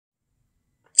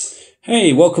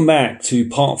Hey, welcome back to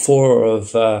part 4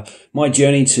 of my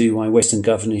journey to my Western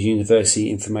Governors University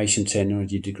Information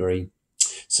Technology degree.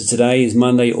 So today is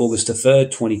Monday, August the 3rd,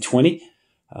 2020.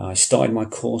 I started my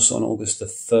course on August the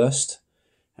 1st.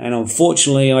 And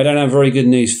unfortunately, I don't have very good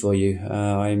news for you.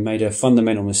 I made a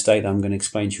fundamental mistake that I'm going to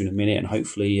explain to you in a minute. And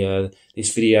hopefully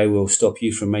this video will stop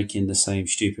you from making the same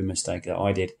stupid mistake that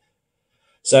I did.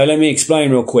 So let me explain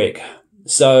real quick.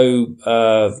 So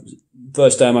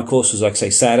first day of my course was, like I say,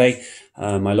 Saturday.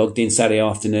 I logged in Saturday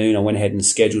afternoon. I went ahead and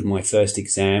scheduled my first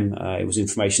exam. It was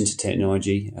Information to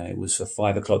Technology. It was for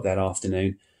 5 o'clock that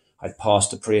afternoon. I'd passed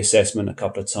the pre-assessment a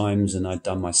couple of times and I'd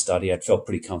done my study. I'd felt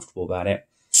pretty comfortable about it.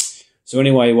 So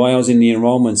anyway, while I was in the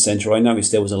enrollment center, I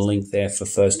noticed there was a link there for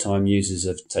first-time users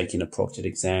of taking a proctored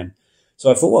exam.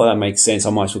 So I thought, well, that makes sense. I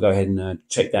might as well go ahead and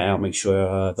check that out, make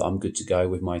sure that I'm good to go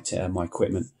with my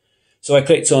equipment. So I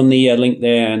clicked on the link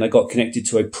there and I got connected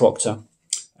to a proctor.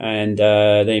 And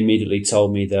they immediately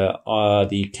told me that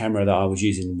the camera that I was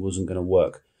using wasn't going to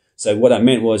work. So what that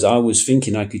meant was I was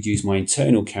thinking I could use my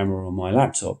internal camera on my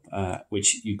laptop,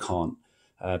 which you can't.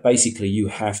 Basically, you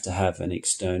have to have an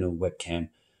external webcam,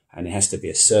 and it has to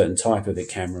be a certain type of a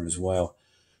camera as well.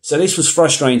 So this was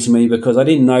frustrating to me because I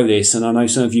didn't know this, and I know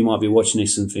some of you might be watching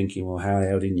this and thinking, well, how the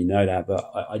hell didn't you know that?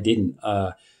 But I didn't.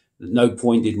 At no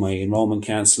point did my enrollment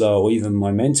counselor or even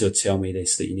my mentor tell me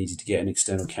this, that you needed to get an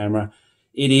external camera.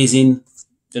 It is in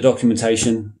the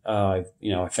documentation. I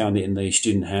found it in the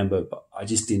student handbook, but I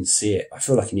just didn't see it. I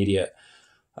feel like an idiot.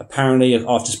 Apparently,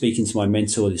 after speaking to my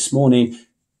mentor this morning,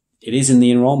 it is in the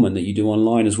enrollment that you do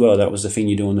online as well. That was the thing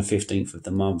you do on the 15th of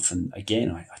the month. And again,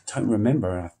 I don't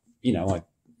remember. I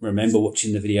remember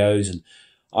watching the videos, and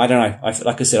I don't know.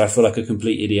 Like I said, I feel like a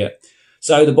complete idiot.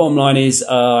 So the bottom line is,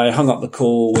 I hung up the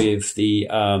call with the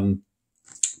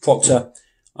proctor.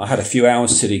 I had a few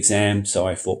hours to the exam, so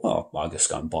I thought, well, I'll just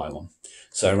go and buy one.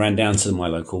 So I ran down to my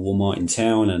local Walmart in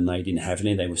town, and they didn't have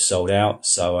any. They were sold out.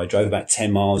 So I drove about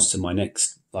 10 miles to my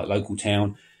next local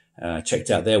town, checked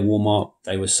out their Walmart.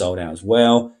 They were sold out as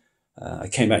well. I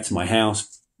came back to my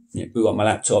house, boot up my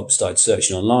laptop, started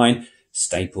searching online,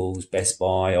 Staples, Best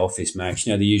Buy, Office Max,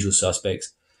 the usual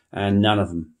suspects, and none of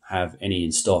them have any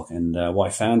in stock. And what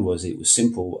I found was it was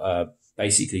simple.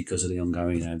 Basically, because of the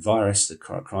ongoing virus, the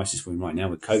crisis we're in right now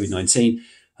with COVID-19,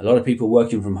 a lot of people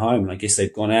working from home, and I guess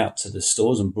they've gone out to the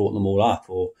stores and brought them all up.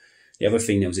 Or the other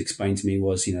thing that was explained to me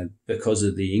was, because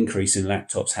of the increase in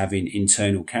laptops having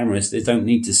internal cameras, they don't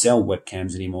need to sell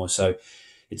webcams anymore. So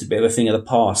it's a bit of a thing of the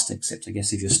past, except I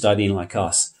guess if you're studying like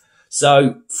us.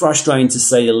 So frustrating to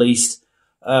say the least.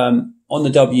 On the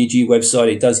WGU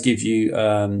website, it does give you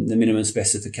the minimum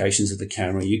specifications of the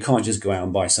camera. You can't just go out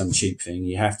and buy some cheap thing.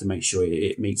 You have to make sure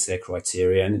it meets their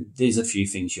criteria. And there's a few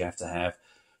things you have to have.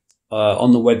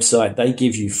 On the website, they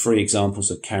give you 3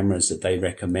 examples of cameras that they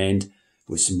recommend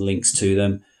with some links to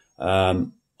them.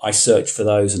 I searched for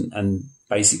those, and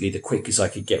basically the quickest I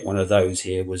could get one of those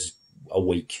here was a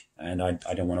week. And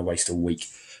I don't want to waste a week.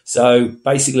 So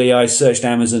basically I searched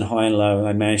Amazon high and low, and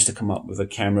I managed to come up with a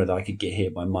camera that I could get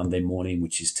here by Monday morning,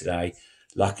 which is today.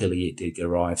 Luckily it did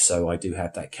arrive. So I do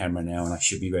have that camera now, and I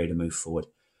should be ready to move forward.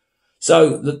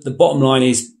 So the bottom line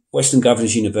is Western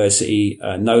Governors University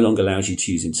no longer allows you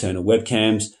to use internal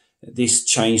webcams. This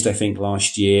changed, I think,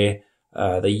 last year.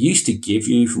 They used to give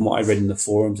you, from what I read in the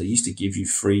forums, they used to give you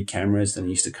free cameras, and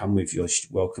they used to come with your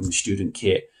welcome student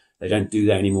kit. They don't do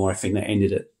that anymore. I think that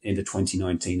ended at end of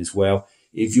 2019 as well.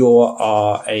 If you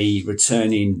are a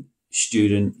returning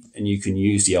student and you can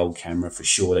use the old camera for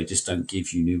sure, they just don't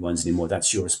give you new ones anymore.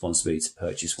 That's your responsibility to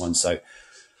purchase one. So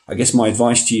I guess my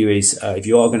advice to you is if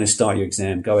you are going to start your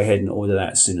exam, go ahead and order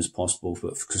that as soon as possible.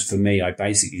 Because for me, I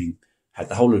basically had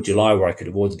the whole of July where I could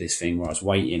have ordered this thing, where I was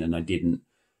waiting and I didn't.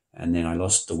 And then I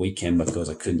lost the weekend because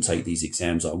I couldn't take these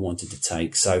exams I wanted to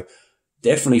take. So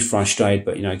definitely frustrated,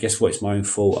 but I guess what, it's my own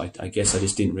fault. I guess I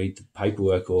just didn't read the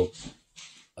paperwork or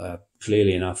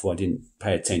clearly enough, or I didn't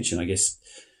pay attention. I guess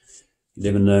you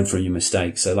live and learn from your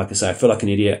mistakes. So like I say, I feel like an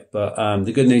idiot, but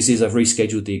the good news is I've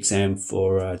rescheduled the exam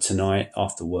for tonight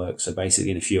after work. So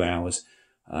basically in a few hours,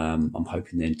 I'm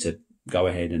hoping then to go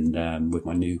ahead and with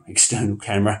my new external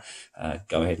camera,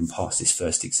 go ahead and pass this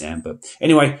first exam. But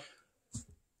anyway,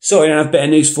 sorry, I don't have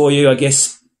better news for you. I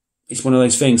guess it's one of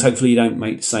those things. Hopefully you don't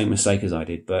make the same mistake as I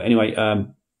did. But anyway,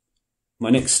 my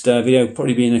next video will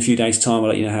probably be in a few days' time. I'll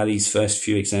let you know how these first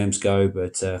few exams go.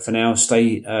 But for now,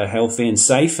 stay healthy and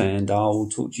safe, and I'll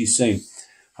talk to you soon.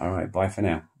 All right, bye for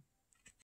now.